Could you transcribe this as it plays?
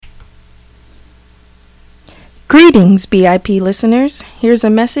Greetings, BIP listeners. Here's a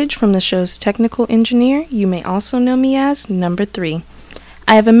message from the show's technical engineer. You may also know me as Number 3.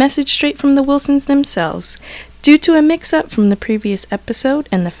 I have a message straight from the Wilsons themselves. Due to a mix-up from the previous episode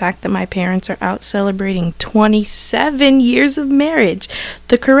and the fact that my parents are out celebrating 27 years of marriage,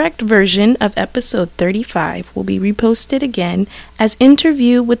 the correct version of episode 35 will be reposted again as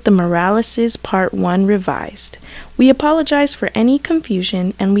Interview with the Moraleses Part 1 revised. We apologize for any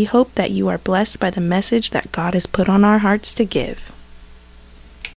confusion and we hope that you are blessed by the message that God has put on our hearts to give.